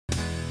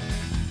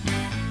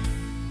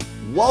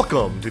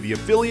Welcome to the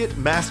Affiliate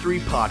Mastery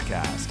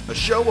Podcast, a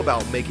show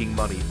about making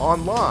money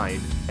online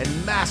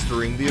and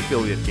mastering the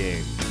affiliate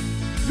game.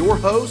 Your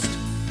host,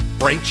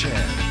 Frank Chen.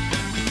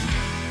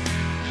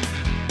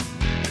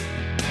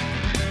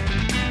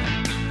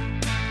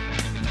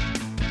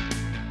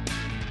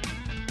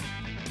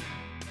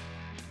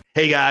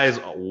 Hey guys,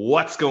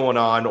 what's going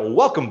on?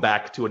 Welcome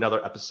back to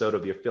another episode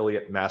of the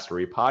Affiliate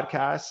Mastery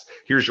Podcast.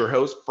 Here's your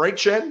host, Frank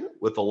Chen,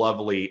 with the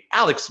lovely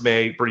Alex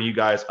May, bringing you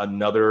guys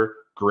another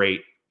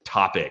great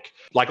topic.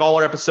 Like all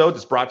our episodes,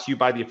 it's brought to you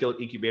by the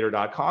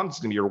affiliateincubator.com. This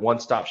is going to be your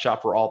one-stop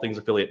shop for all things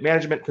affiliate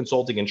management,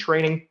 consulting, and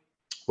training,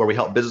 where we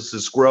help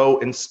businesses grow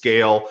and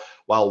scale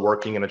while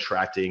working and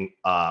attracting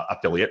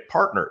affiliate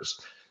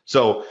partners.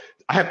 So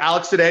I have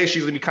Alex today.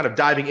 She's going to be kind of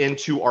diving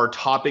into our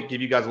topic,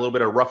 give you guys a little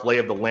bit of a rough lay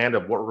of the land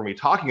of what we're going to be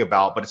talking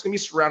about, but it's going to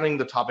be surrounding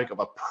the topic of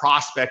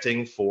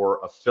prospecting for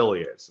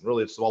affiliates. And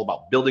really, it's all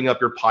about building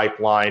up your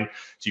pipeline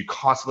so you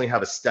constantly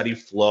have a steady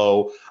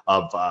flow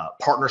of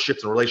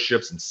partnerships and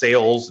relationships and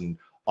sales and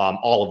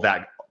all of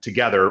that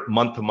together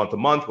month to month to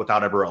month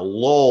without ever a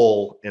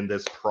lull in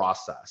this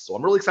process. So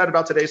I'm really excited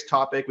about today's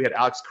topic. We had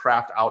Alex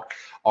craft out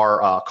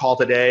our call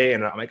today,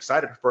 and I'm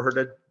excited for her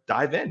to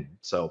dive in.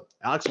 So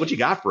Alex, what you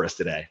got for us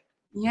today?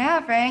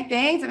 Yeah, Frank,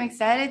 thanks. I'm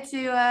excited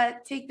to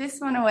take this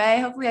one away.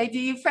 Hopefully I do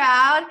you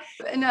proud.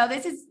 No,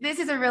 this is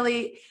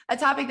a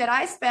topic that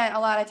I spent a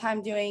lot of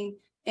time doing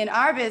in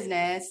our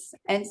business.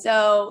 And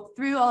so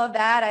through all of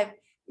that, I've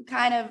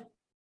kind of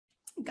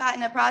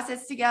gotten a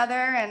process together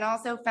and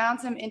also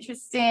found some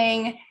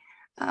interesting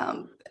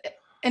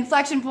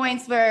inflection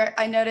points where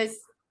I noticed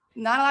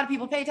not a lot of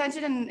people pay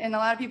attention and a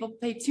lot of people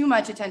pay too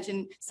much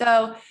attention.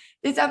 So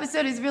this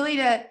episode is really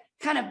to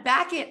kind of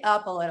back it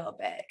up a little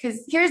bit,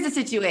 because here's the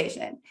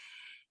situation.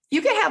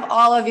 You can have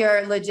all of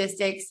your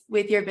logistics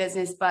with your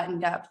business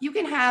buttoned up. You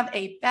can have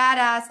a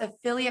badass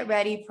affiliate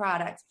ready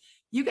product.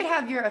 You could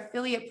have your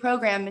affiliate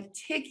program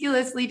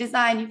meticulously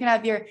designed. You can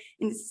have your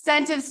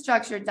incentive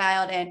structure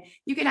dialed in.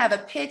 You can have a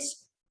pitch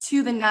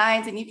to the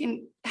nines, and you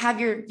can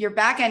have your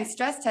back end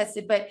stress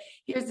tested. But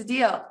here's the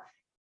deal.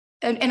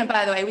 And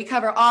by the way, we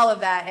cover all of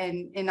that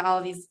in all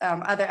of these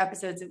other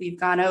episodes that we've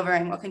gone over,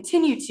 and we'll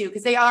continue to,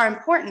 because they are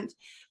important.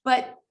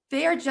 But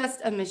they are just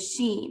a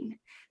machine.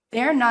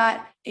 They're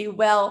not a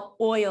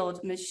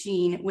well-oiled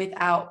machine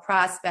without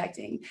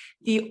prospecting.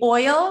 The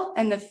oil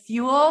and the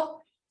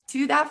fuel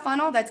to that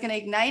funnel that's going to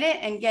ignite it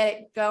and get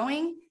it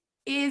going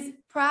is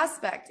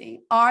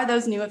prospecting, are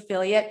those new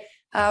affiliate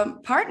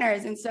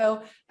partners. And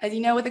so, as you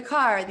know, with a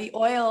car, the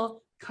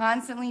oil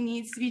constantly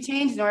needs to be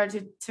changed in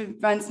order to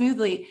run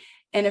smoothly.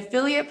 An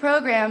affiliate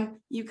program,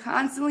 you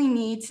constantly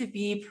need to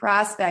be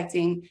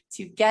prospecting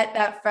to get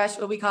that fresh,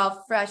 what we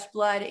call fresh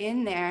blood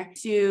in there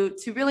to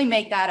really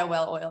make that a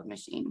well-oiled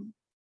machine.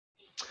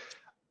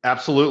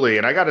 Absolutely.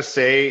 And I got to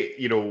say,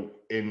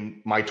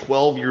 in my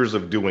 12 years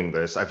of doing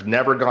this, I've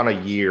never gone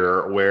a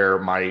year where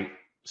my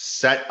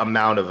set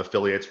amount of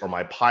affiliates or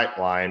my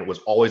pipeline was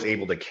always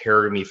able to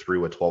carry me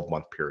through a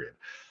 12-month period.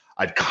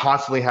 I've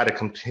constantly had to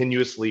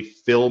continuously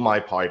fill my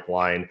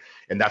pipeline,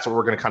 and that's what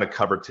we're going to kind of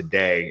cover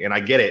today. And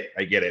I get it.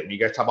 When you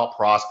guys talk about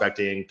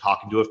prospecting,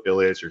 talking to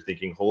affiliates, you're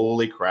thinking,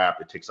 holy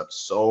crap, it takes up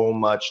so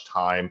much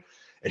time,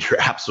 and you're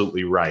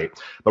absolutely right.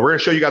 But we're going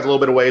to show you guys a little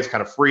bit of ways to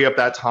kind of free up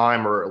that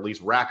time, or at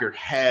least wrap your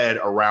head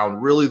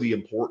around really the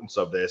importance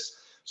of this.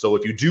 So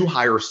if you do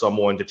hire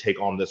someone to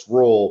take on this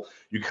role,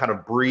 you kind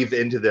of breathe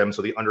into them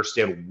so they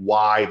understand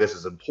why this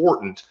is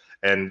important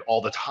and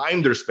all the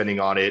time they're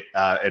spending on it,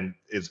 and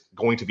is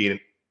going to be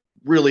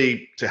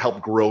really to help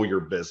grow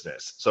your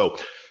business. So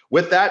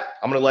with that,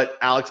 I'm going to let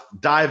Alex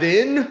dive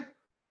in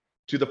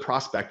to the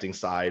prospecting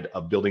side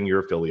of building your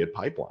affiliate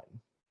pipeline.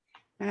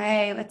 All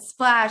right, let's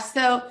splash.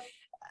 So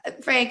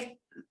Frank,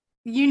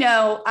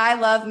 I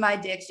love my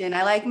diction.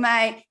 I like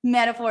my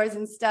metaphors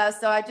and stuff.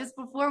 So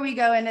before we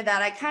go into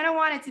that, I kind of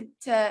wanted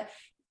to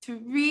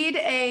read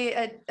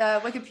a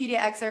Wikipedia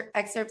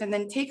excerpt and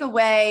then take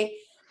away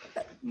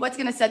what's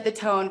going to set the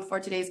tone for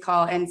today's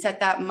call and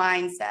set that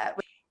mindset.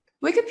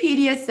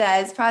 Wikipedia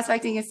says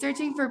prospecting is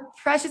searching for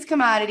precious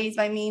commodities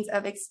by means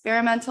of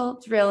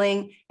experimental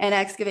drilling and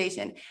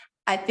excavation.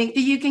 I think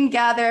that you can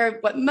gather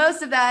what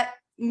most of that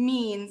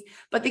means,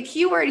 but the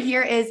key word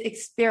here is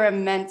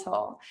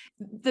experimental.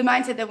 The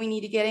mindset that we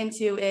need to get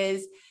into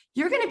is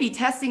you're going to be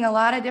testing a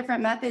lot of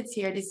different methods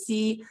here to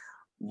see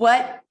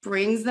what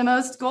brings the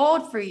most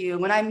gold for you.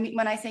 When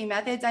I say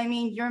methods, I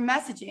mean your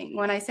messaging.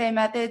 When I say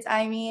methods,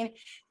 I mean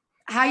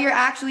how you're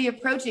actually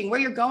approaching, where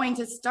you're going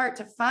to start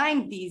to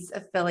find these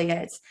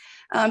affiliates.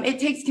 It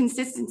takes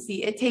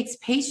consistency, it takes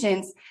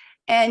patience,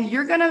 and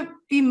you're going to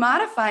be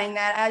modifying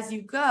that as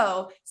you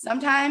go.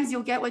 Sometimes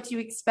you'll get what you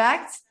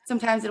expect,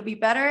 sometimes it'll be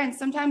better, and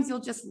sometimes you'll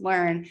just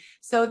learn.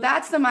 So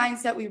that's the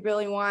mindset we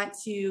really want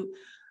to,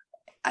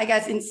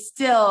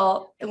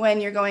 instill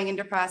when you're going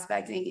into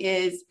prospecting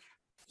is,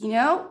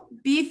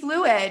 be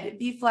fluid,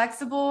 be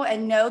flexible,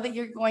 and know that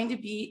you're going to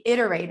be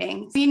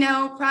iterating. We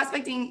know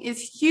prospecting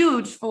is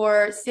huge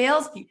for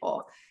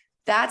salespeople.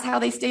 That's how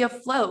they stay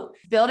afloat,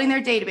 building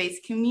their database,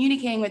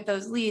 communicating with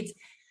those leads.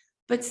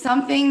 But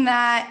something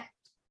that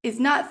is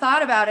not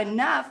thought about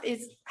enough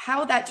is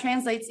how that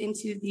translates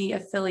into the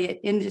affiliate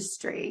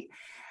industry.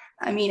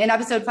 I mean, in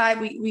episode 5,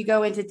 we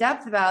go into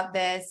depth about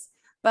this,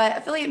 but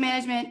affiliate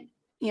management,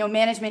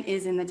 management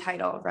is in the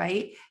title,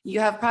 right?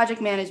 You have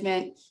project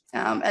management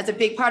as a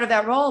big part of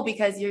that role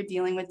because you're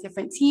dealing with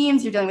different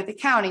teams, you're dealing with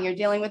accounting, you're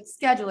dealing with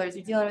schedulers,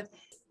 you're dealing with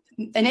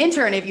an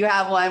intern if you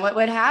have one,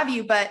 what have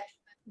you, but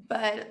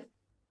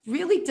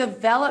really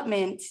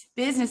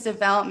business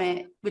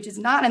development, which is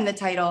not in the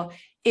title,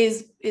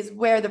 is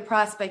where the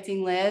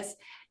prospecting lives.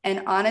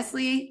 And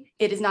honestly,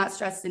 it is not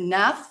stressed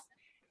enough.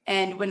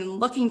 And when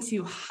looking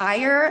to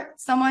hire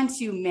someone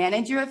to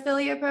manage your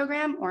affiliate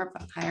program or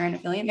hire an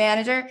affiliate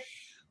manager,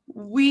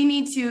 we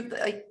need to,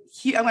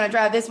 I'm going to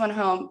drive this one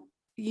home.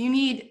 You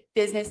need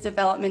business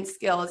development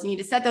skills. You need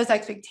to set those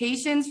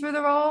expectations for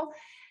the role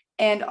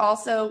and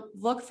also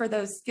look for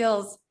those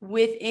skills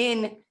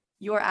within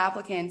your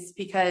applicants,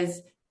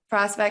 because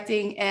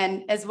prospecting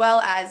and as well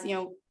as,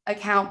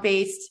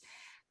 account-based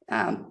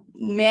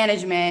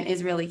management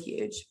is really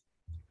huge.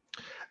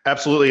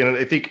 Absolutely. And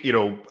I think,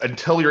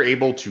 until you're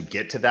able to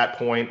get to that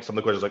point, some of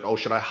the questions like, oh,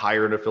 should I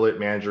hire an affiliate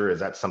manager? Is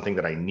that something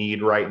that I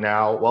need right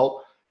now?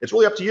 Well, it's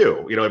really up to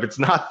you. If it's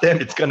not them,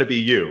 it's going to be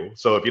you.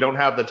 So if you don't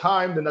have the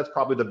time, then that's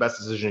probably the best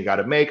decision you got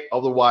to make.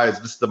 Otherwise,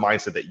 this is the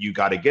mindset that you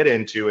got to get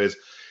into is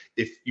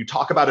if you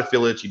talk about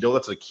affiliates,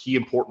 that's a key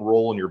important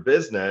role in your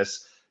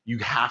business. You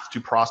have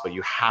to prospect.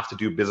 You have to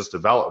do business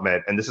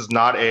development. And this is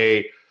not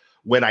a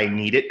when I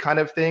need it kind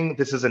of thing.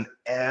 This is an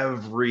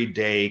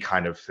everyday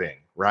kind of thing,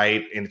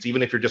 right? And it's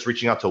even if you're just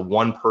reaching out to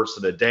one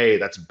person a day,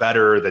 that's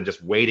better than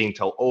just waiting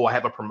till, oh, I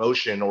have a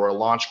promotion or a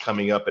launch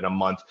coming up in a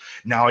month.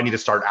 Now I need to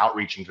start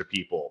outreaching to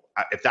people.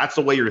 If that's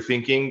the way you're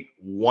thinking,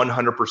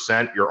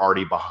 100% you're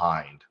already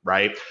behind,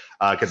 right?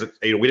 Because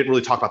we didn't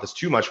really talk about this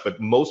too much,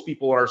 but most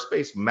people in our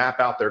space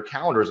map out their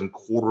calendars in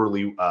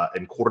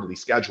quarterly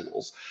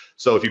schedules.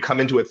 So if you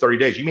come into it 30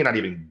 days, you may not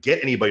even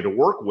get anybody to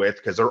work with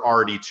because they're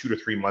already 2 to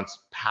 3 months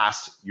past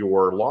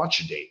your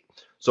launch date.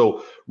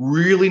 So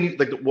really,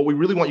 what we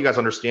really want you guys to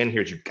understand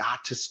here is you've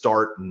got to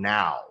start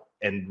now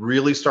and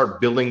really start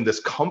building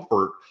this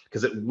comfort,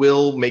 because it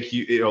will make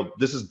you,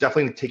 this is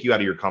definitely going to take you out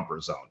of your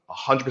comfort zone.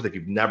 100% if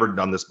you've never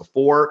done this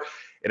before.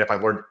 And if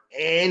I've learned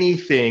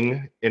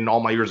anything in all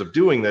my years of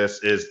doing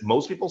this is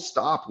most people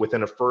stop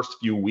within the first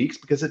few weeks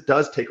because it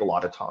does take a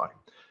lot of time.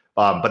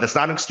 But that's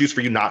not an excuse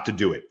for you not to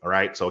do it. All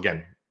right. So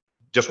again,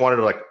 just wanted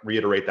to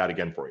reiterate that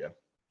again for you.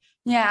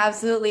 Yeah,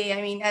 absolutely.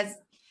 I mean, as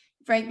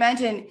Frank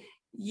mentioned,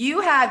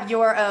 you have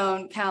your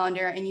own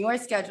calendar and your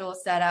schedule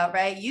set out,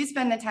 right? You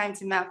spend the time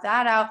to map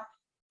that out.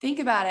 Think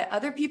about it.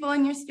 Other people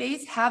in your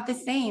space have the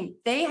same.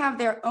 They have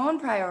their own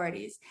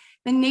priorities.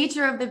 The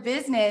nature of the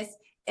business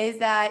is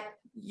that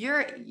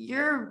you're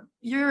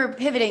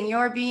pivoting,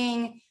 you're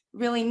being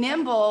really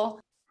nimble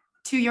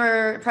to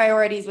your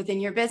priorities within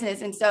your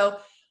business. And so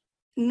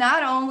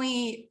not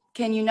only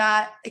can you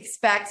not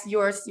expect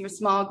your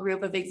small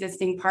group of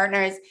existing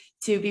partners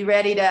to be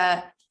ready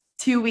to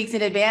 2 weeks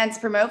in advance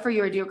promote for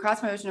you or do a cross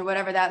promotion or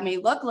whatever that may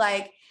look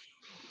like,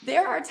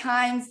 there are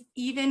times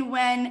even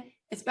when,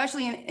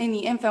 especially in the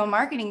info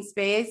marketing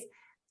space,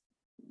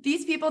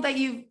 these people that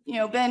you've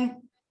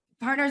been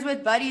partners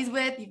with, buddies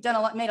with, you've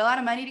made a lot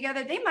of money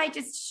together, they might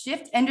just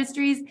shift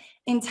industries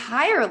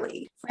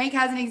entirely. Frank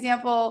has an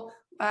example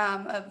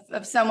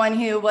of someone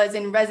who was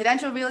in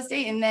residential real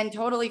estate and then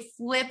totally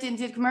flipped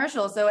into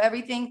commercial. So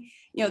everything,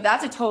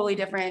 that's a totally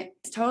different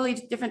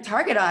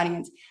target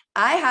audience.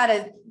 I had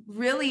a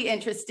really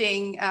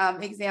interesting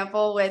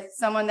example with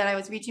someone that I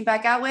was reaching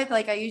back out with,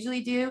 like I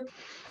usually do.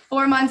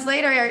 4 months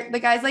later, the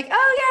guy's like,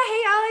 "Oh yeah,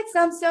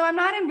 hey Alex, so I'm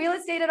not in real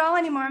estate at all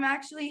anymore. I'm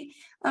actually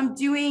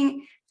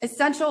doing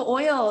essential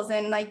oils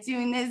and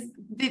doing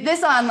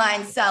this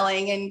online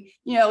selling."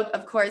 And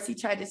of course, he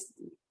tried to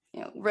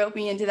rope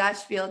me into that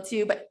spiel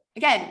too. But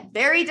again,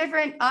 very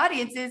different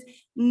audiences,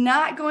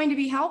 not going to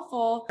be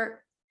helpful.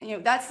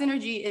 That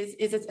synergy is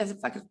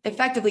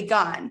effectively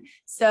gone.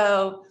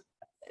 So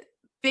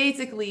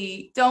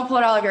basically, don't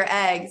put all of your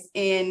eggs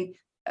in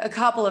a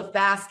couple of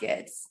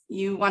baskets.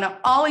 You want to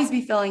always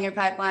be filling your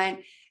pipeline,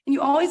 and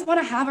you always want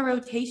to have a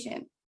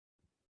rotation.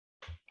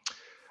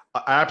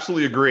 I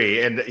absolutely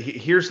agree. And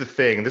here's the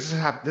thing. This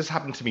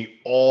happened to me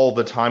all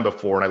the time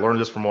before. And I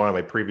learned this from one of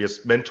my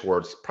previous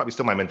mentors, probably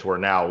still my mentor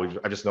now.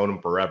 I've just known him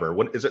forever.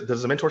 Does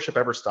the mentorship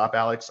ever stop,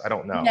 Alex? I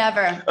don't know.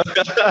 Never.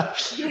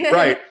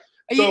 Right.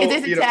 Is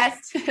this a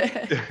test?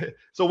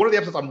 So one of the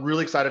episodes I'm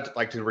really excited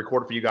to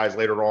record for you guys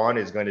later on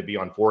is going to be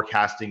on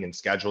forecasting and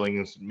scheduling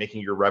and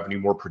making your revenue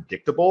more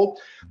predictable.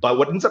 But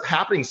what ends up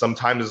happening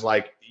sometimes is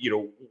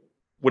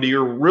when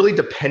you're really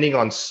depending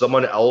on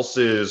someone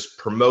else's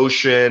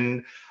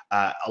promotion,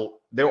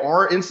 there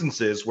are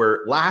instances where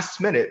last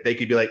minute they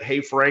could be like,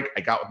 "Hey, Frank,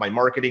 I got with my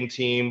marketing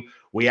team.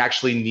 We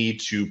actually need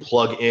to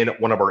plug in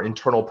one of our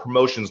internal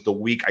promotions the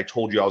week I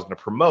told you I was going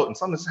to promote." And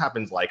sometimes this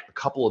happens a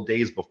couple of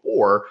days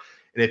before.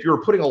 And if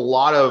you're putting a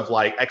lot of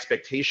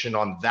expectation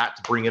on that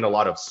to bring in a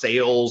lot of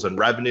sales and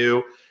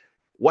revenue,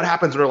 what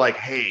happens when they're like,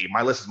 "Hey,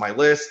 my list is my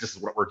list. This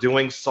is what we're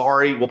doing.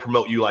 Sorry, we'll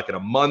promote you in a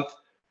month."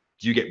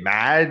 Do you get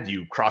mad? Do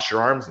you cross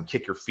your arms and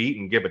kick your feet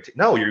and give it?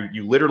 No,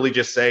 you literally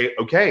just say,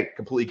 okay,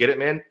 completely get it,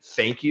 man.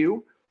 Thank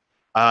you.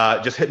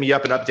 Just hit me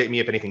up and update me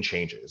if anything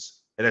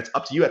changes. And it's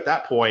up to you at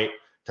that point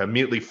to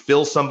immediately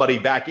fill somebody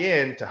back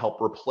in to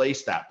help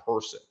replace that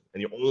person.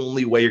 And the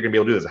only way you're going to be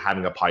able to do this is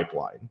having a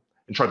pipeline.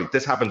 And trust me,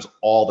 this happens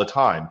all the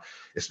time,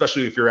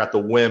 especially if you're at the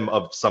whim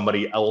of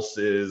somebody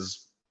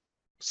else's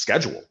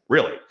schedule,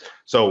 really.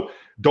 So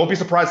don't be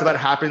surprised if that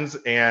happens.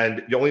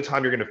 And the only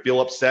time you're going to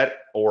feel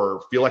upset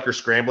or feel like you're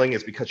scrambling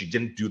is because you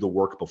didn't do the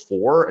work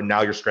before. And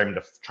now you're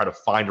scrambling to try to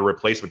find a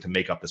replacement to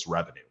make up this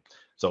revenue.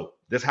 So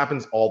this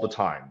happens all the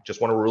time. Just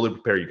want to really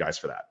prepare you guys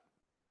for that.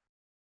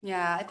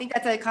 Yeah, I think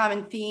that's a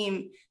common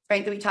theme,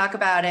 Frank, that we talk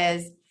about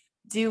is,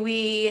 do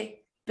we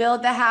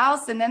build the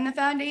house and then the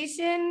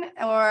foundation,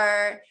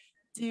 or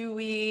do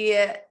we,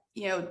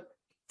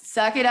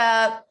 suck it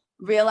up,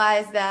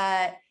 realize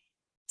that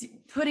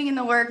putting in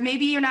the work,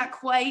 maybe you're not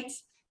quite,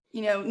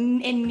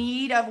 in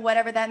need of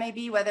whatever that may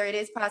be, whether it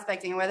is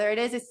prospecting, whether it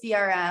is a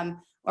CRM,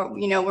 or,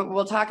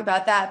 we'll talk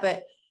about that,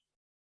 but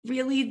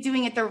really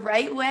doing it the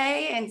right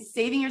way and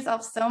saving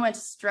yourself so much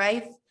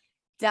strife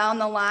down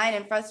the line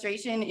and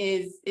frustration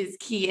is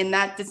key. And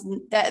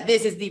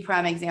this is the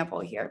prime example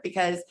here,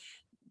 because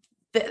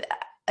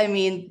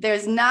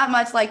there's not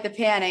much like the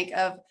panic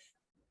of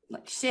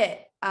like,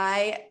 shit,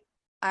 I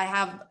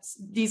have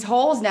these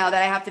holes now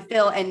that I have to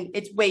fill and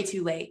it's way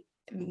too late.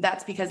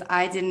 That's because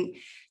I didn't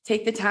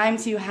take the time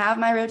to have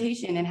my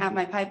rotation and have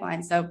my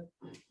pipeline. So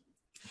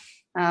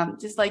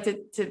just like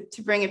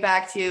to bring it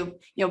back to,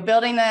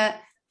 building the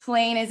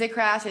plane as it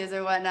crashes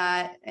or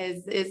whatnot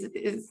is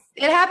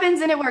it happens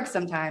and it works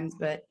sometimes,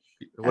 but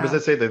what does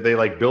it say that they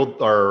like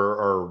build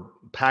or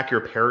pack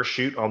your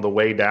parachute on the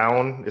way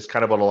down is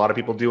kind of what a lot of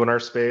people do in our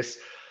space,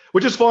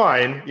 which is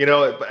fine.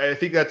 I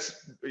think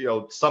that's,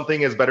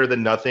 something is better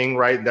than nothing,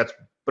 right?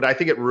 But I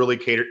think it really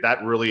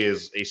that really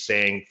is a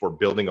saying for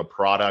building a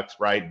product,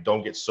 right?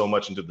 Don't get so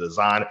much into the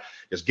design,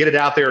 just get it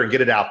out there and get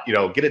it out,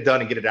 get it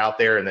done and get it out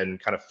there and then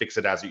kind of fix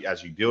it as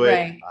you do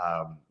it.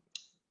 Right.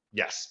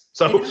 Yes.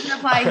 So it doesn't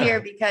apply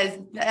here because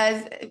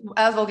as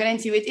we'll get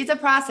into it, it's a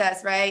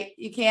process, right?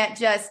 You can't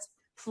just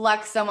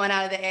pluck someone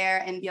out of the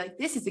air and be like,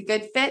 this is a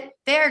good fit.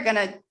 They're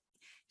gonna,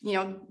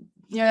 you're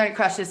gonna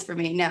crush this for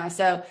me now.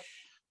 So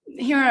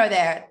here or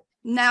there.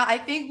 Now I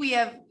think we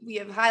have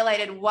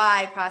highlighted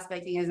why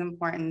prospecting is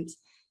important.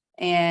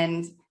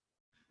 And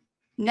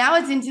now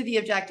it's into the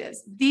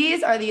objectives.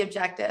 These are the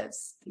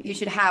objectives you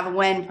should have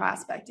when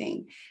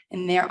prospecting.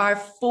 And there are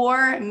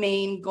 4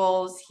 main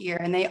goals here,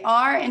 and they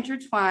are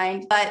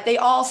intertwined, but they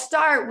all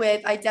start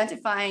with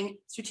identifying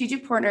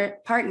strategic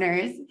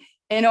partners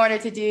in order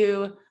to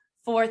do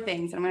 4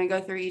 things. I'm going to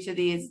go through each of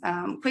these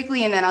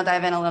quickly, and then I'll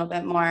dive in a little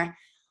bit more.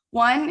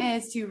 1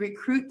 is to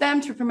recruit them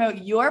to promote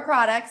your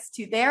products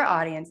to their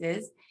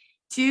audiences.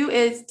 2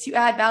 is to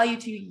add value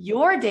to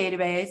your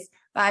database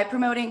by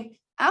promoting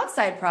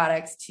outside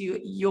products to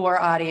your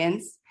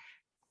audience.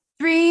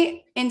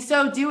 3, in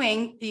so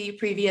doing, the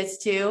previous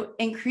 2,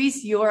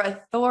 increase your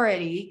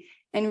authority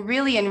and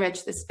really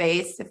enrich the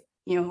space,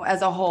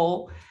 as a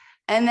whole.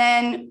 And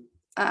then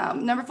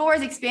number 4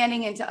 is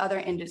expanding into other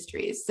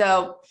industries.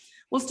 So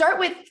we'll start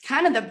with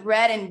kind of the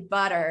bread and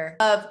butter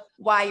of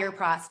why you're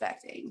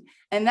prospecting.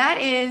 And that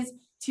is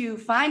to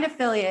find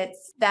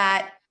affiliates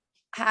that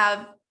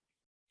have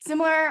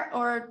similar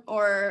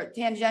or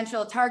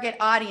tangential target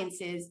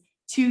audiences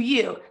to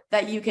you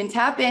that you can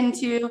tap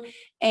into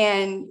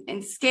and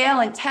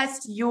scale and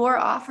test your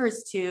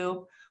offers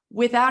to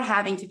without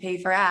having to pay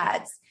for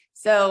ads.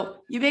 So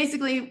you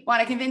basically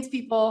want to convince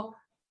people,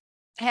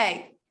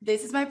 hey,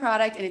 this is my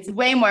product, and it's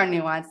way more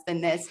nuanced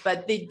than this,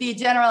 but the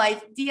general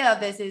idea of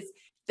this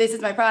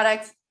is my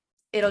product.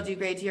 It'll do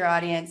great to your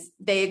audience.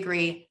 They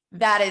agree.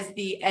 That is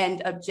the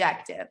end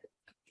objective.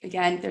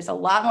 Again, there's a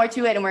lot more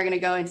to it, and we're going to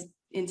go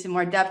into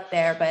more depth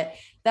there, but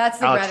that's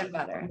the Alex, bread and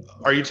butter.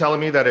 Are you telling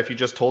me that if you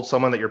just told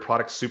someone that your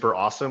product's super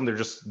awesome, they're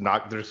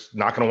not going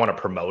to want to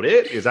promote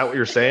it? Is that what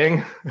you're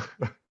saying?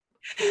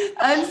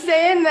 I'm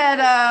saying that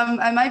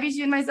I might be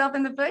shooting myself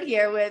in the foot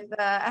here with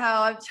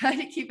how I'm trying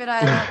to keep it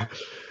on.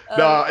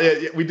 No,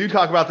 we do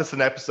talk about this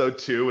in episode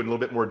 2 in a little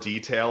bit more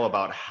detail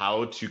about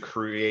how to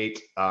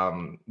create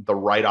the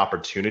right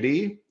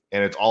opportunity.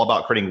 And it's all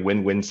about creating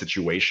win-win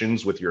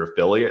situations with your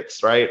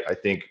affiliates, right? I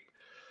think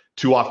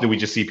too often we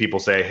just see people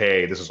say,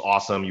 hey, this is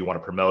awesome. You want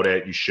to promote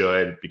it. You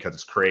should, because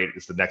it's great.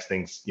 It's the next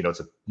thing, it's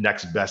the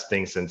next best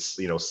thing since,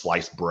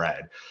 sliced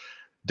bread.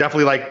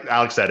 Definitely, like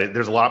Alex said,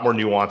 there's a lot more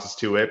nuances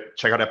to it.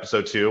 Check out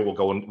episode 2. We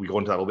go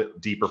into that a little bit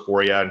deeper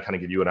for you and kind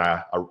of give you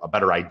a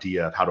better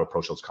idea of how to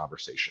approach those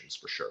conversations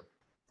for sure.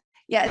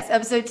 Yes,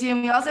 episode 2.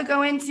 And we also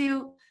go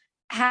into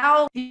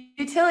how the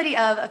utility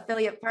of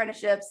affiliate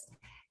partnerships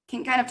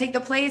can kind of take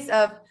the place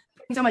of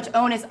putting so much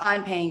onus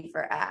on paying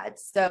for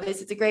ads. So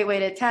this is a great way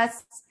to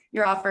test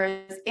your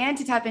offers and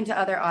to tap into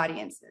other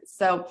audiences.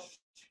 So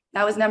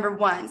that was number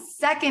 1.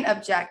 Second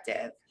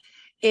objective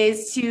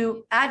is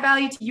to add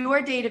value to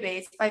your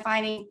database by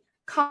finding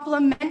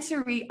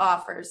complementary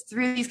offers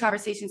through these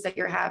conversations that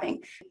you're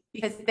having,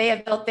 because they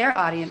have built their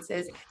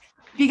audiences.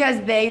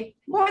 because they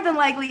more than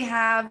likely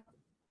have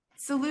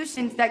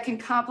solutions that can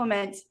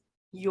complement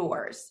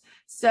yours.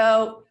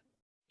 So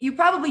you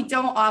probably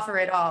don't offer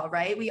it all,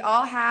 right? We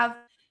all have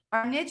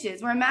our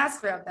niches. We're a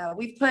master of that.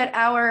 We've put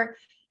our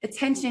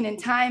attention and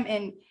time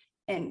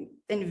and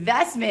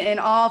investment in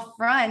all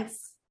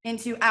fronts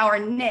into our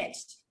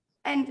niche.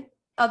 And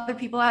other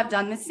people have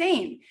done the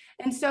same.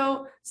 And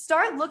so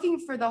start looking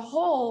for the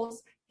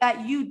holes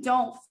that you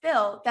don't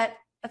fill that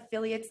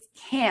affiliates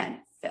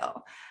can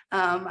fill.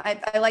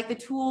 I like the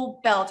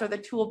tool belt or the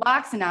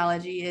toolbox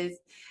analogy. Is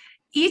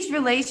each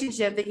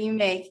relationship that you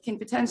make can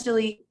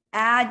potentially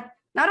add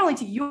not only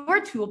to your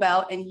tool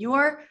belt and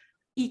your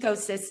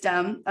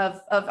ecosystem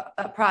of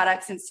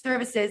products and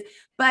services,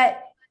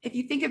 but if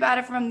you think about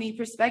it from the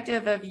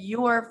perspective of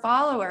your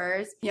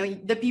followers,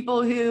 the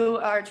people who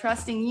are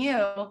trusting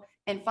you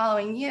and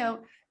following you,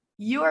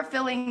 you are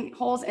filling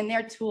holes in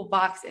their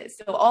toolboxes.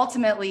 So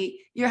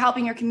ultimately, you're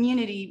helping your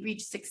community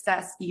reach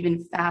success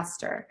even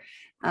faster.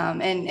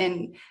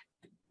 And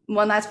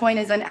one last point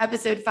is on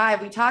episode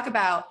 5, we talk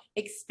about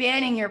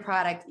expanding your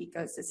product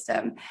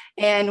ecosystem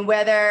and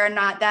whether or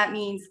not that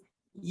means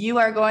you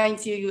are going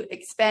to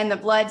expend the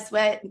blood,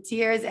 sweat, and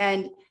tears,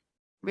 and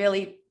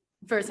really,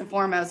 first and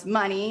foremost,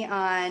 money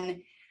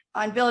on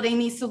building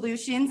these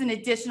solutions and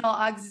additional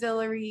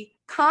auxiliary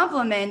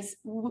complements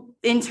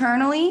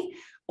internally,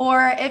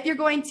 or if you're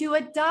going to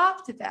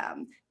adopt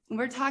them.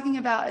 We're talking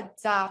about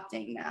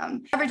adopting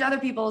them. Leverage other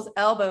people's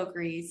elbow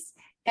grease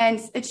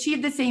and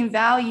achieve the same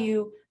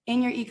value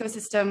in your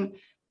ecosystem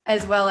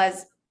as well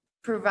as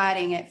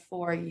providing it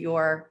for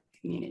your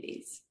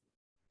communities.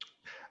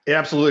 Yeah,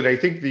 absolutely. And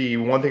I think the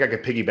one thing I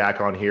could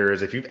piggyback on here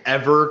is if you've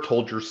ever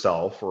told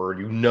yourself, or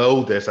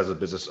this as a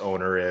business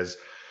owner, is,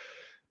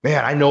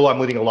 man, I know I'm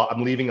leaving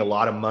a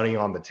lot of money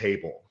on the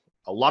table.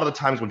 A lot of the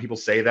times when people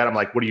say that, I'm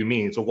like, what do you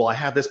mean? So, well, I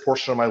have this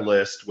portion of my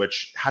list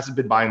which hasn't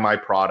been buying my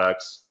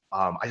products.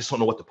 I just don't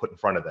know what to put in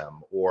front of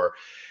them. Or,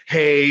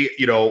 hey,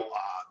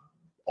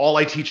 all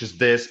I teach is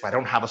this, but I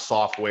don't have a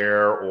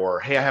software. Or,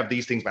 hey, I have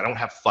these things, but I don't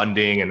have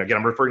funding. And again,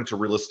 I'm referring to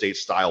real estate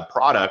style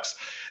products.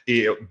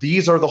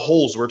 These are the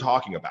holes we're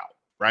talking about,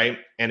 right?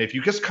 And if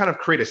you just kind of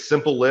create a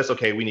simple list,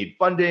 okay, we need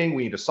funding,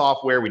 we need a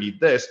software, we need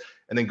this,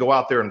 and then go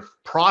out there and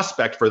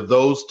prospect for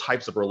those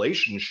types of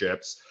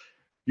relationships,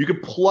 you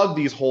could plug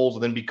these holes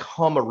and then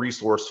become a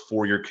resource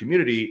for your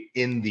community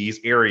in these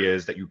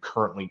areas that you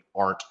currently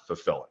aren't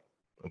fulfilling.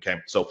 Okay,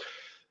 so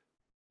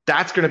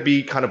that's going to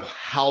be kind of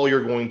how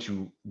you're going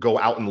to go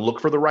out and look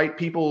for the right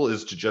people,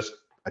 is to just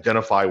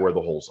identify where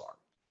the holes are.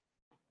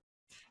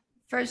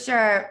 For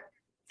sure.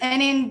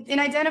 And in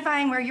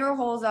identifying where your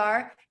holes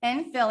are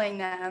and filling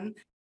them,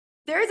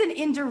 there is an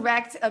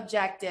indirect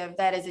objective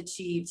that is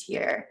achieved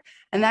here.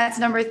 And that's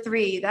number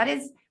 3. That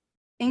is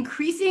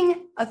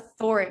increasing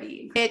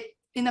authority.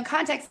 In the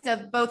context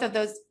of both of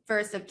those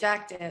first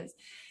objectives,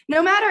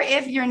 no matter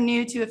if you're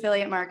new to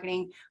affiliate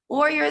marketing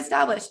or you're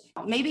established,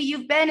 maybe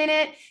you've been in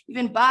it, you've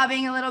been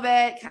bobbing a little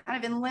bit, kind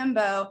of in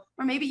limbo,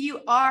 or maybe you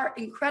are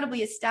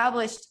incredibly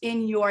established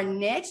in your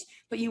niche,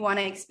 but you want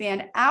to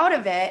expand out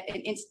of it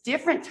into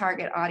different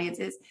target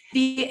audiences.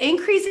 The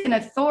increase in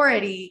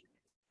authority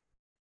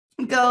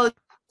goes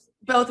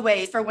both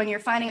ways, for when you're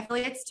finding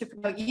affiliates to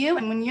promote you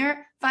and when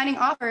you're finding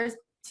offers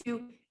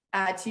to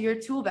add to your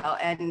tool belt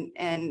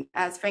and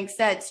as Frank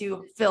said,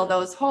 to fill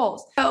those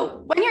holes.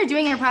 So when you're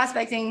doing your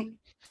prospecting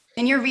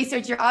in your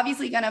research, you're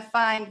obviously going to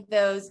find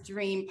those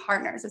dream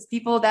partners, those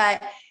people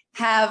that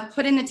have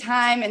put in the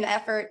time and the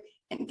effort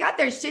and got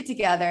their shit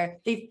together.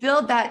 They've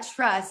built that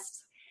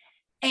trust,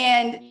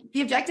 and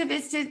the objective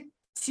is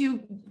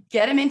to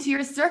get them into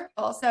your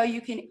circle so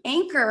you can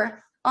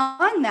anchor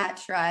on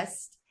that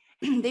trust.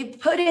 They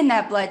put in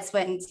that blood,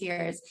 sweat, and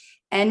tears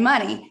and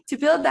money to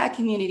build that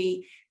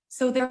community,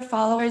 so their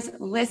followers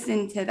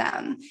listen to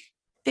them.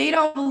 They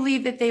don't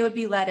believe that they would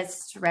be led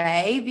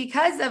astray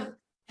because of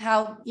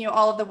how,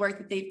 all of the work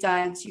that they've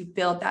done to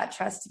build that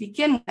trust to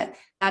begin with.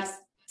 That's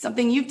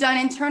something you've done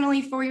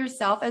internally for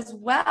yourself as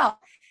well,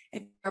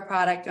 if you're a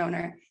product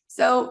owner.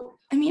 So,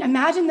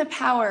 imagine the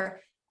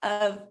power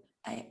of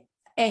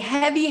a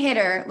heavy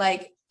hitter,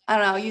 like, I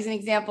don't know, use an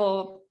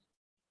example,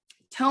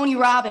 Tony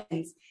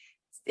Robbins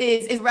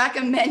is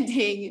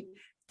recommending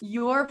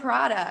your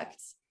product.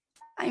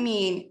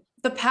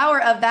 The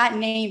power of that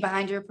name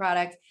behind your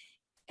product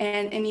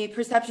and the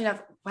perception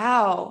of,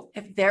 wow,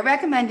 if they're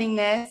recommending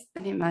this,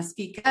 then it must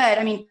be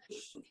good.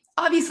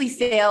 Obviously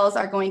sales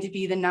are going to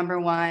be the number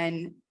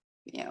one,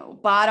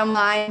 bottom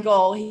line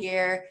goal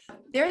here.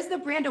 There's the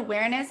brand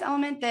awareness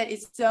element that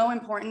is so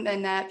important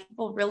and that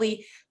people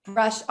really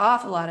brush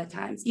off a lot of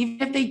times.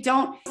 Even if they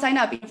don't sign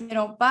up, even if they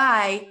don't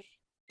buy,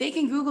 they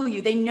can Google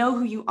you. They know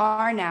who you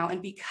are now.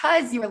 And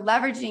because you're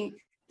leveraging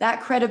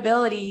that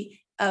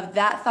credibility of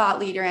that thought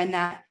leader and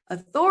that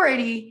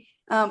authority,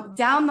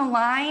 down the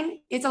line,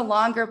 it's a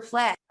longer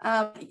play.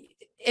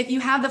 If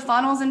you have the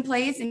funnels in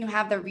place and you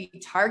have the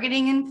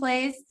retargeting in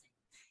place,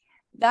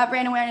 that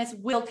brand awareness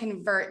will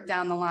convert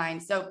down the line.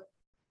 So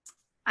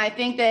I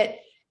think that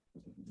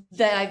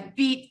I've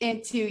beat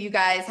into you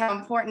guys how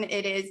important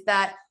it is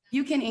that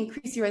You can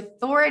increase your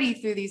authority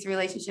through these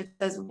relationships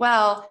as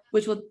well,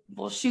 which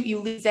will shoot you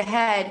leads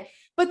ahead.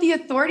 But the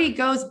authority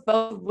goes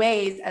both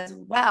ways as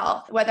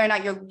well, whether or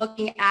not you're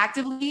looking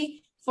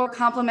actively for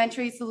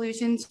complementary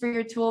solutions for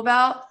your tool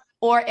belt,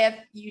 or if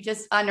you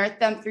just unearth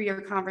them through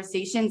your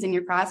conversations and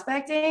your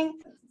prospecting.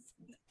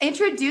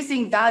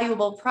 Introducing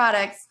valuable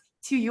products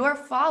to your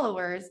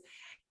followers,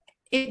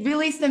 it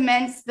really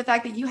cements the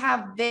fact that you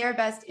have their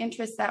best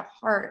interests at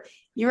heart.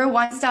 You're a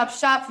one-stop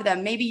shop for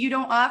them. Maybe you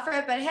don't offer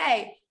it, but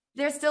hey,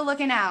 they're still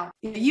looking out.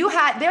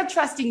 They're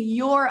trusting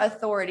your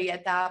authority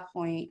at that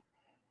point.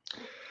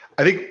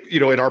 I think,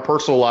 in our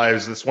personal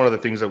lives, it's one of the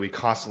things that we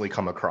constantly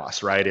come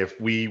across, right? If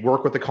we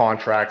work with a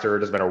contractor, it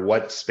doesn't matter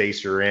what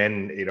space you're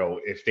in,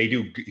 if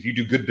you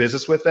do good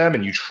business with them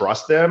and you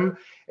trust them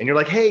and you're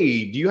like,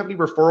 hey, do you have any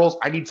referrals?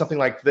 I need something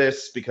like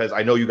this because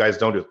I know you guys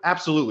don't do it.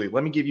 Absolutely.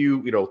 Let me give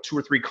you, 2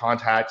 or 3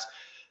 contacts.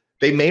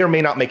 They may or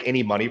may not make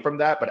any money from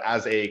that, but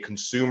as a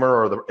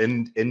consumer or the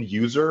end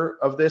user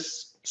of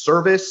this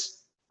service,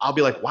 I'll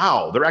be like,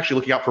 wow, they're actually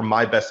looking out for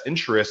my best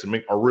interest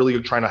and are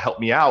really trying to help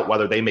me out,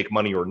 whether they make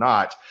money or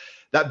not.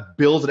 That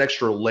builds an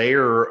extra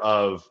layer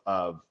of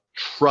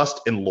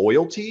trust and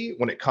loyalty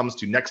when it comes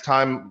to next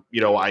time,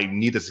 I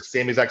need this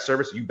same exact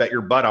service. You bet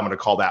your butt I'm going to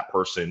call that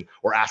person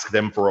or ask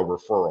them for a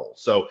referral.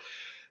 So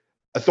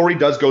authority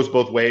goes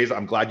both ways.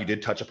 I'm glad you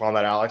did touch upon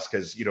that, Alex,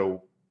 because,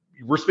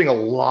 we're spending a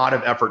lot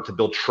of effort to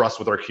build trust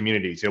with our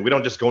communities. We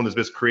don't just go in this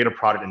business, create a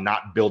product and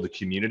not build a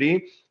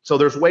community. So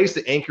there's ways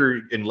to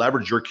anchor and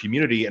leverage your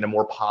community in a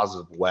more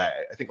positive way.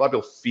 I think a lot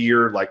of people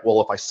fear like,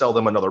 well, if I sell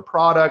them another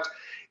product,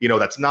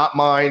 that's not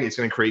mine. It's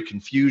going to create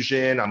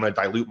confusion. I'm going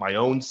to dilute my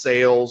own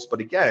sales. But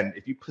again,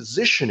 if you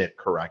position it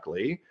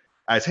correctly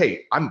as,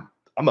 hey, I'm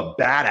a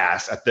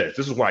badass at this.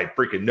 This is what I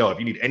freaking know. If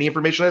you need any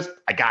information on this,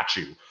 I got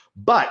you.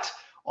 But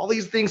all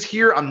these things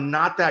here, I'm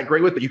not that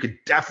great with, but you could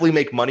definitely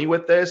make money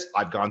with this.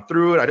 I've gone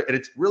through it, and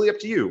it's really up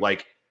to you.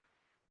 Like,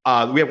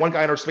 we have one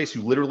guy in our space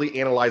who literally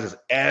analyzes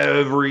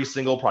every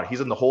single product.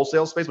 He's in the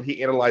wholesale space, but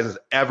he analyzes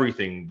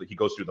everything. He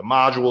goes through the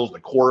modules, the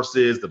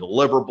courses, the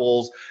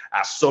deliverables,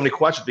 asks so many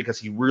questions because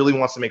he really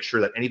wants to make sure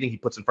that anything he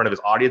puts in front of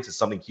his audience is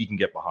something he can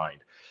get behind.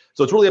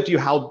 So it's really up to you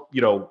how,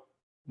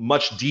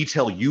 much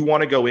detail you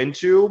want to go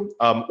into,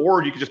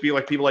 or you could just be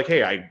like people like,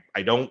 hey,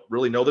 I don't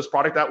really know this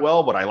product that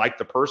well, but I like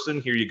the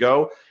person. Here you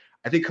go.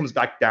 I think it comes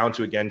back down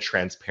to, again,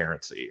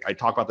 transparency. I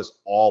talk about this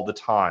all the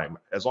time.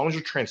 As long as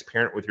you're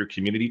transparent with your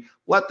community,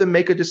 let them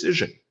make a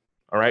decision.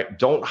 All right.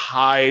 Don't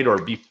hide or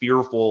be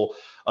fearful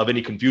of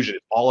any confusion.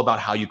 It's all about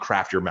how you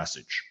craft your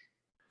message.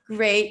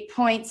 Great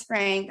points,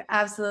 Frank.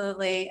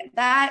 Absolutely.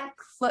 That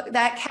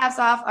caps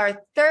off our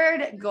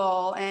third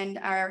goal, and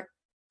our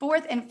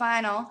fourth and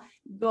final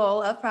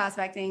goal of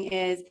prospecting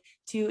is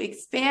to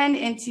expand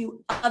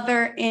into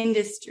other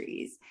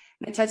industries.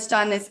 And I touched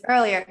on this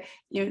earlier.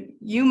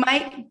 You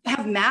might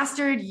have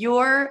mastered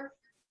your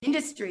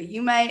industry.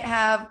 You might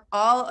have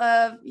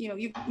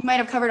you might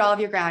have covered all of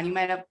your ground. You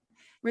might have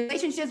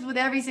relationships with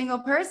every single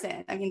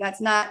person. I mean,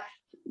 that's not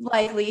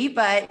likely,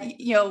 but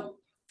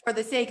for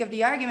the sake of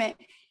the argument,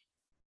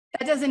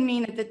 that doesn't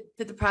mean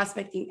that the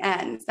prospecting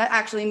ends. That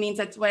actually means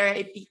that's where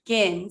it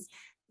begins.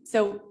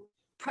 So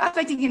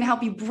prospecting can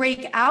help you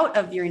break out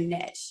of your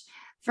niche.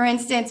 For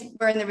instance,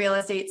 we're in the real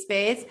estate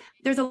space.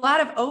 There's a lot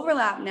of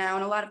overlap now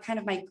and a lot of kind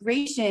of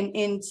migration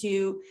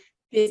into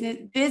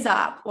biz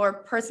op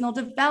or personal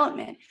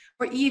development,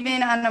 or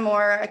even on a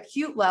more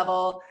acute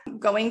level,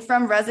 going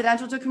from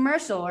residential to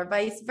commercial or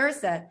vice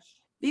versa.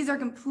 These are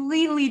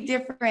completely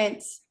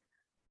different,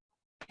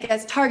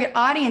 target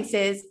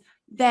audiences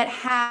that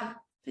have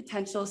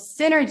potential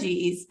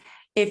synergies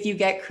if you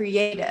get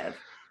creative.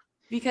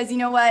 Because you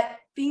know what?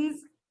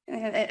 Things,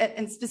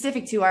 and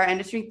specific to our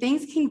industry,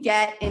 things can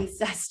get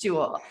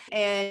incestual,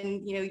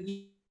 and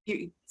you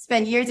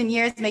spend years and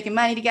years making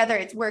money together.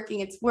 It's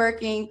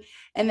working,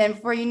 and then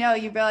before you know,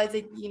 you realize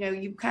that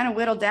you kind of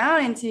whittle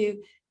down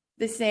into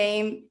the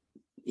same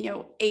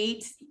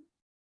 8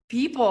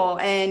 people,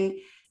 and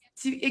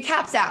it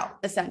caps out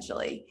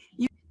essentially.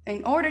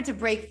 In order to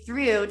break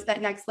through to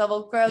that next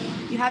level of growth,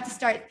 you have to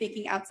start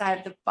thinking outside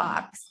of the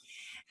box.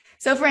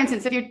 So, for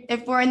instance,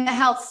 if we're in the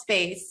health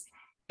space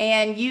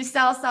and you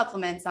sell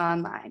supplements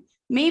online,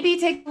 maybe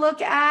take a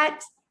look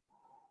at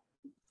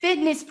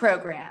fitness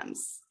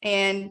programs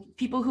and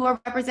people who are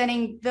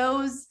representing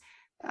those,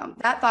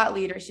 that thought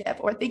leadership,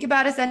 or think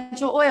about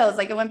essential oils.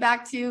 Like I went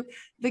back to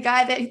the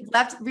guy that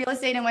left real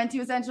estate and went to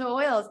essential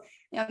oils.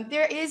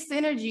 There is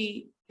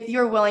synergy if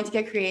you're willing to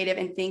get creative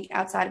and think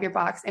outside of your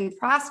box, and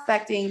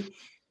prospecting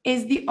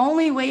is the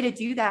only way to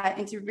do that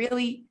and to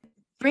really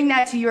bring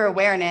that to your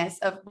awareness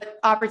of what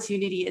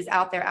opportunity is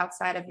out there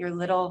outside of your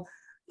little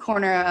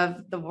corner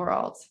of the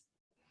world.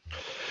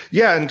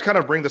 Yeah, and kind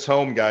of bring this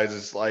home, guys,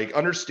 is like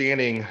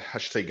understanding, I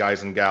should say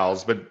guys and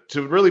gals, but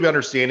to really be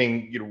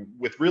understanding,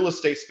 with real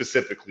estate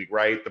specifically,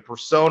 right? The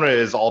persona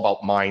is all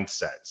about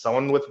mindset.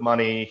 Someone with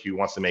money who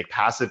wants to make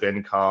passive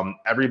income.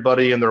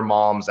 Everybody and their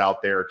moms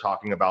out there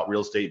talking about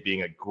real estate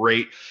being a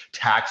great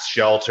tax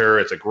shelter.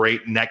 It's a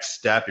great next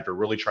step if you're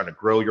really trying to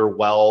grow your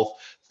wealth.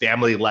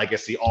 family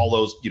legacy, all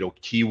those,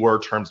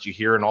 keyword terms that you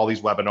hear in all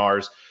these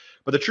webinars.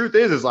 But the truth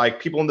is like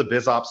people in the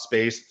biz ops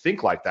space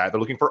think like that. They're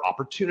looking for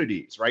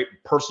opportunities, right?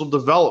 Personal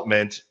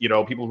development,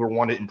 people who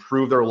want to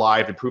improve their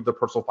life, improve their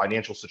personal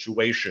financial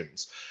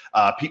situations.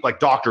 People like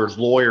doctors,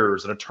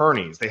 lawyers, and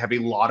attorneys, they have a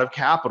lot of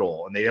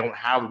capital and they don't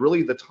have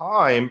really the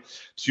time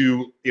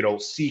to,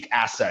 seek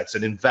assets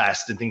and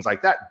invest and things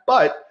like that.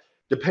 But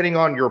depending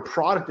on your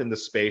product in the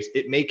space,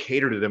 it may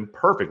cater to them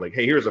perfectly. Like,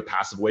 hey, here's a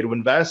passive way to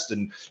invest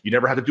and you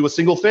never have to do a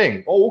single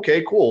thing. Oh,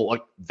 okay, cool.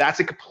 Like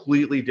that's a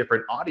completely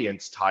different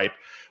audience type.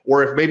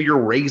 Or if maybe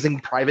you're raising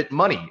private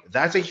money,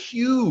 that's a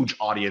huge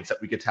audience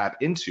that we could tap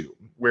into,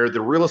 where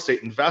the real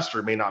estate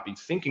investor may not be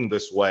thinking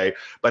this way,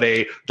 but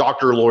a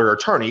doctor, lawyer,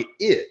 attorney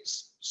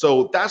is.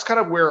 So that's kind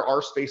of where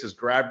our space is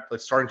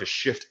starting to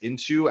shift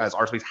into, as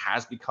our space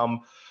has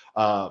become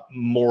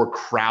more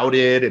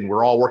crowded and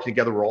we're all working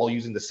together. We're all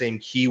using the same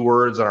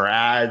keywords in our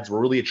ads.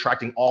 We're really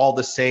attracting all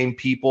the same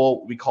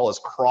people. We call this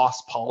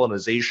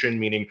cross-pollination,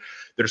 meaning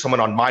there's someone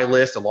on my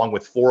list along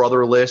with 4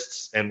 other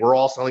lists, and we're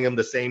all selling them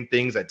the same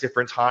things at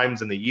different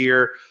times in the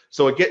year.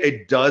 So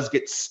it does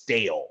get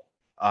stale.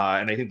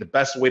 And I think the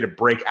best way to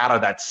break out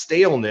of that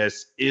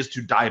staleness is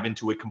to dive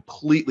into a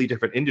completely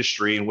different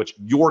industry in which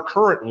your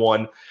current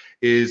one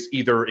is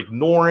either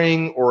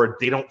ignoring or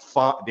they don't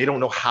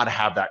know how to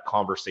have that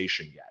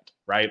conversation yet.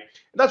 Right.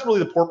 And that's really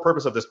the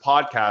purpose of this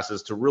podcast,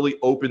 is to really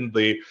open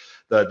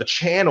the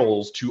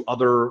channels to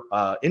other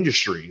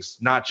industries,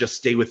 not just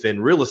stay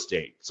within real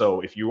estate. So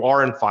if you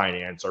are in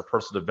finance or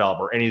personal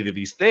development or any of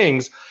these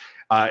things,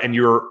 and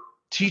you're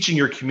teaching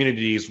your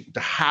communities to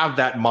have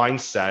that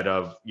mindset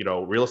of,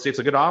 real estate's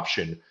a good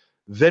option,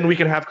 then we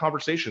can have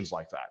conversations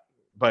like that.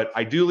 But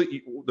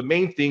the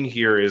main thing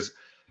here is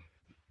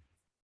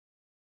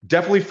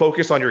definitely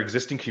focus on your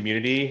existing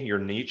community, your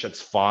niche.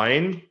 That's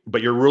fine,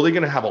 but you're really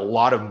going to have a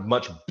lot of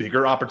much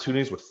bigger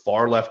opportunities with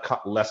far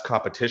less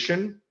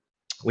competition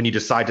when you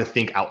decide to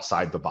think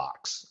outside the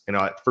box.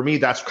 For me,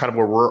 that's kind of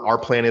where our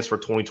plan is for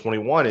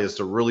 2021, is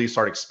to really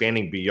start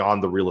expanding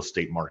beyond the real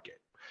estate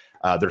market.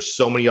 There's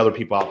so many other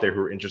people out there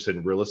who are interested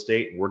in real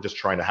estate. We're just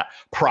trying to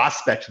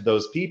prospect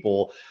those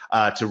people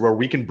to where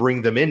we can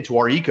bring them into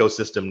our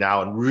ecosystem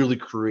now and really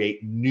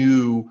create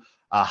new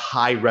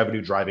high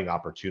revenue driving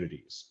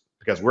opportunities.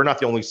 Because we're not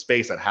the only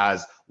space that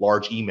has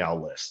large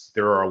email lists.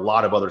 There are a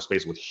lot of other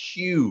spaces with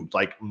huge,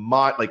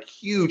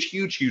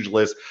 huge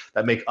lists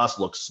that make us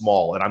look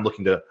small. And I'm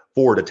looking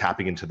forward to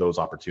tapping into those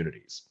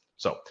opportunities.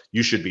 So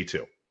you should be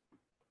too.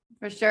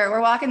 For sure.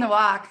 We're walking the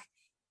walk.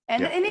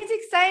 And it's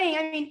exciting.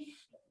 I mean,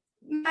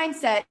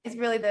 mindset is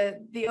really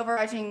the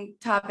overarching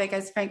topic,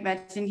 as Frank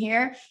mentioned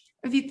here.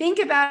 If you think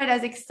about it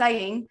as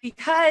exciting,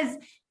 because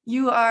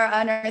you are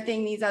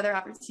unearthing these other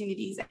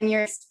opportunities and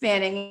you're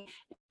expanding.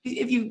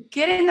 If you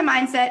get in the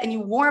mindset and you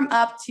warm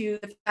up to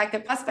the fact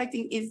that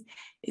prospecting is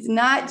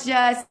not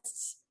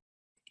just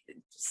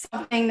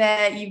something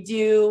that you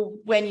do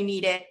when you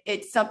need it,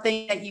 it's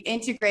something that you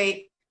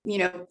integrate,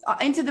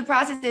 into the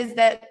processes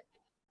that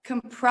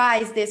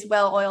comprise this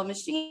well-oiled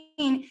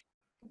machine.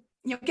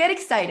 Get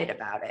excited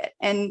about it.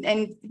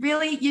 And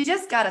really, you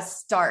just got to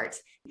start.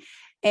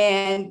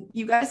 And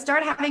you got to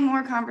start having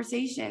more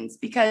conversations,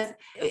 because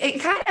it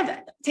kind of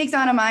takes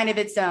on a mind of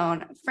its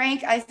own.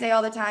 Frank, I say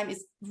all the time,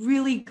 is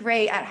really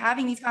great at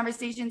having these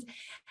conversations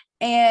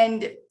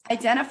and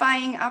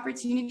identifying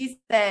opportunities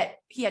that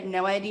he had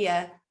no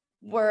idea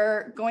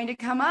were going to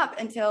come up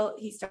until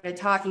he started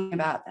talking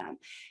about them.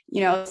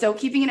 So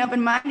keeping an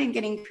open mind and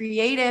getting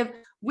creative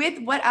with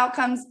what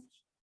outcomes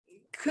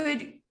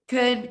could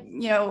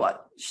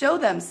show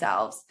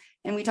themselves.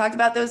 And we talked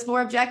about those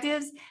 4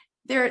 objectives.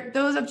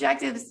 Those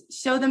objectives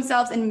show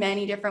themselves in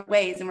many different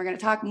ways, and we're going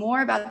to talk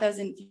more about those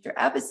in future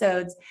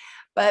episodes.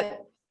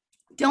 But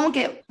don't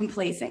get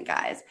complacent,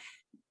 guys,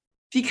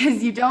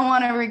 because you don't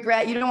want to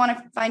regret. You don't want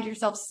to find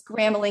yourself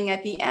scrambling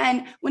at the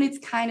end when it's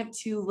kind of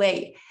too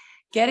late.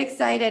 Get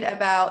excited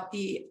about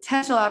the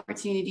potential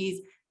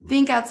opportunities.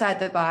 Think outside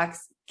the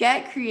box.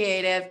 Get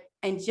creative,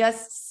 and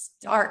just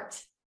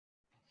start.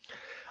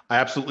 I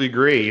absolutely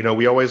agree.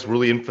 We always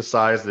really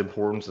emphasize the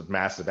importance of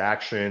massive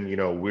action.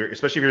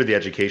 Especially if you're in the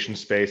education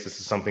space, this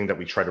is something that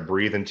we try to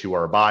breathe into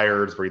our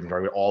buyers,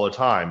 all the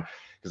time.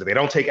 Because if they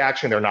don't take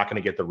action, they're not going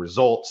to get the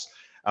results.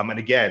 And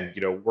again,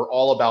 we're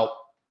all about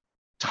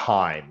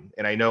time.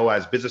 And I know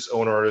as business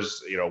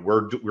owners,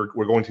 we're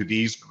going through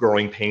these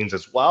growing pains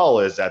as well,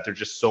 is that there's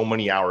just so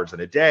many hours in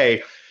a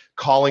day.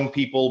 Calling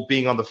people,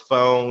 being on the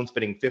phone,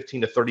 spending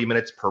 15 to 30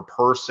 minutes per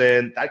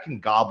person, that can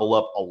gobble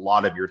up a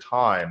lot of your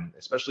time,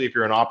 especially if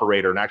you're an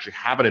operator and actually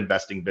have an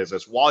investing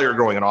business while you're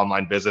growing an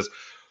online business.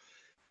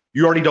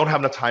 You already don't have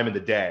enough time in the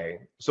day.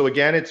 So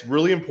again, it's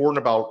really important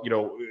about,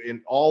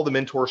 in all the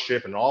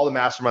mentorship and all the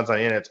masterminds I'm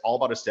in, it's all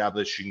about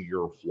establishing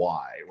your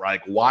why, right?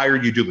 Like, why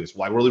are you doing this?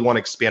 Well, I really want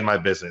to expand my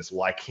business.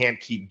 Well, I can't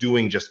keep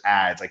doing just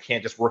ads. I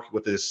can't just work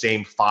with the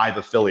same 5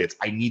 affiliates.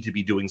 I need to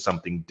be doing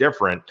something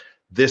different.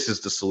 This is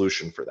the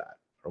solution for that.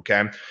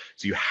 Okay.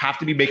 So you have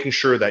to be making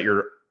sure that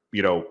you're,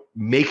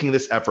 making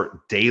this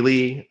effort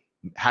daily,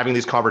 having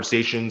these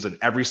conversations, and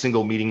every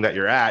single meeting that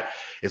you're at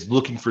is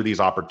looking for these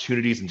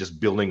opportunities and just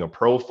building a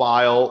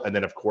profile. And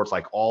then of course,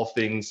 like all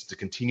things, to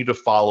continue to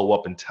follow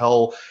up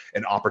until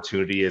an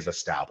opportunity is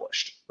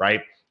established,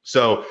 right?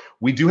 So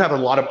we do have a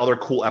lot of other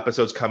cool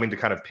episodes coming to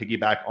kind of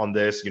piggyback on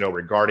this,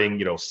 regarding,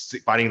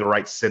 finding the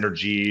right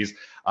synergies,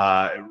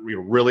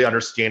 really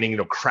understanding,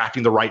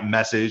 crafting the right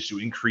message to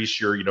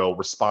increase your,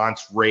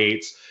 response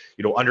rates,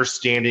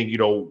 understanding,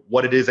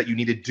 what it is that you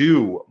need to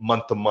do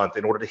month to month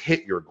in order to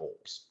hit your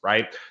goals,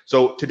 right?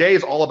 So today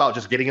is all about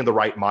just getting in the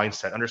right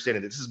mindset,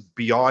 understanding that this is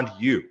beyond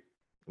you,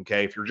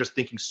 okay? If you're just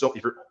thinking,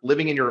 if you're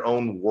living in your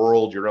own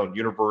world, your own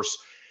universe,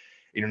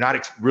 and you're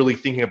not really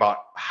thinking about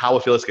how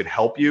affiliates can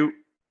help you,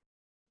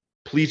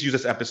 please use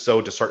this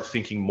episode to start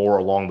thinking more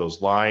along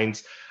those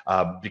lines,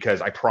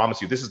 because I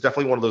promise you, this is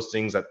definitely one of those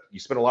things that you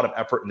spend a lot of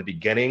effort in the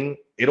beginning.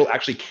 It'll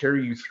actually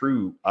carry you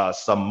through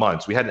some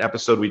months. We had an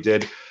episode we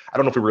did, I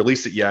don't know if we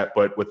released it yet,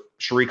 but with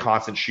Cherie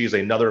Constant, she's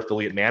another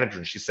affiliate manager.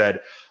 And she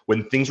said,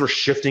 when things were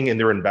shifting in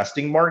their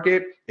investing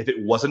market, if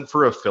it wasn't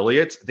for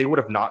affiliates, they would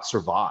have not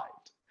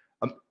survived.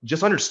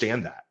 Just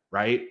understand that,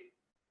 right?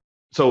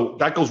 So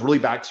that goes really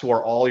back to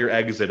our all your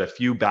eggs in a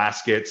few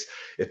baskets.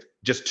 If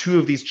just 2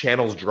 of these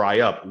channels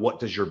dry up,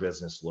 what does your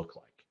business look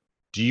like?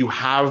 Do you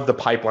have the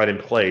pipeline in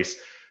place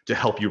to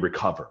help you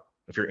recover?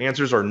 If your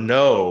answers are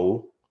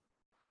no,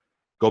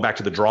 go back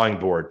to the drawing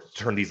board,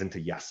 turn these into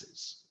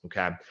yeses,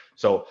 okay?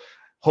 So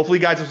hopefully,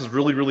 guys, this was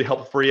really, really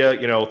helpful for you.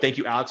 Thank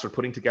you, Alex, for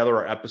putting together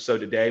our episode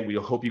today. We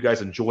hope you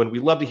guys enjoyed.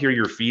 We'd love to hear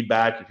your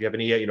feedback. If you have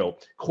any,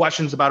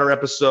 questions about our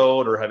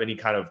episode or have any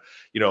kind of,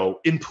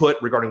 input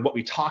regarding what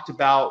we talked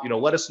about,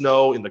 let us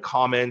know in the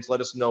comments.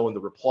 Let us know in the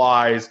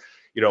replies.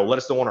 Let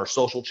us know on our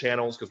social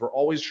channels, because we're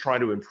always trying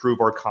to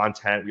improve our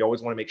content. We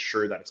always want to make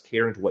sure that it's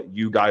catering to what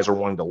you guys are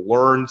wanting to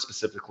learn,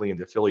 specifically in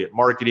the affiliate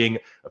marketing,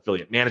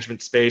 affiliate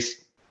management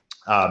space.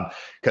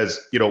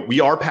 Because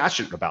we are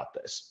passionate about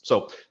this.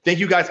 So thank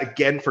you guys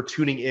again for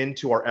tuning in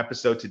to our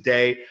episode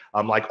today.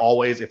 Like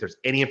always, if there's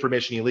any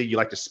information you'd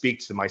like to speak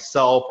to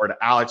myself or to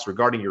Alex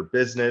regarding your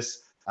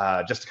business,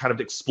 just to kind of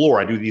explore,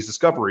 I do these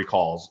discovery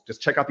calls.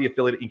 Just check out the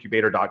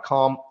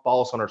affiliateincubator.com,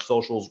 follow us on our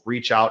socials,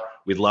 reach out.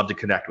 We'd love to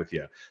connect with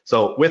you.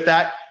 So with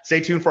that, stay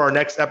tuned for our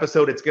next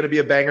episode. It's going to be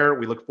a banger.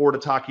 We look forward to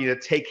talking to you.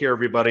 Take care,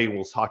 everybody.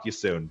 We'll talk to you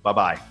soon.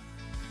 Bye-bye.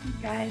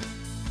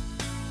 Guys.